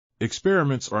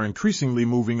Experiments are increasingly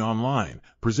moving online,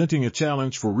 presenting a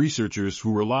challenge for researchers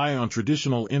who rely on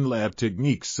traditional in-lab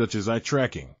techniques such as eye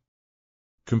tracking.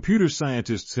 Computer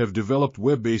scientists have developed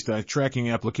web-based eye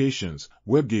tracking applications,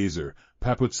 WebGazer,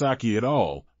 Paputsaki et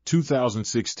al.,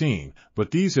 2016, but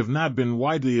these have not been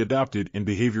widely adopted in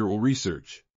behavioral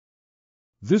research.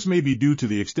 This may be due to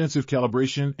the extensive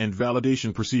calibration and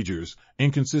validation procedures,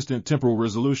 inconsistent temporal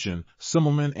resolution,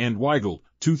 Simmelman and Weigel,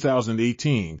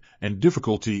 2018, and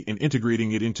difficulty in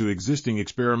integrating it into existing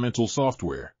experimental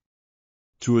software.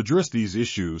 To address these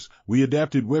issues, we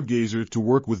adapted WebGazer to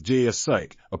work with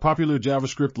JSPsych, a popular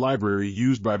JavaScript library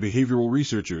used by behavioral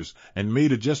researchers, and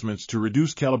made adjustments to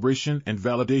reduce calibration and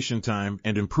validation time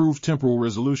and improve temporal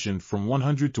resolution from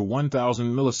 100 to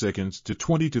 1000 milliseconds to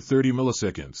 20 to 30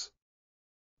 milliseconds.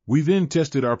 We then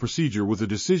tested our procedure with a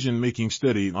decision-making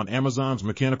study on Amazon's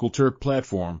Mechanical Turk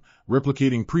platform,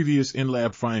 replicating previous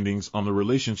in-lab findings on the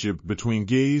relationship between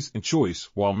gaze and choice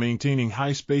while maintaining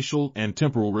high spatial and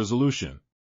temporal resolution.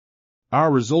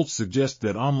 Our results suggest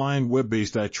that online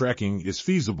web-based eye tracking is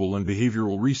feasible in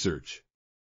behavioral research.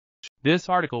 This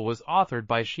article was authored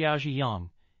by Xiaozhi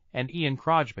and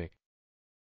Krajbich.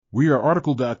 We are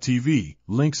RTCLTV,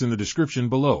 links in the description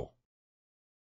below.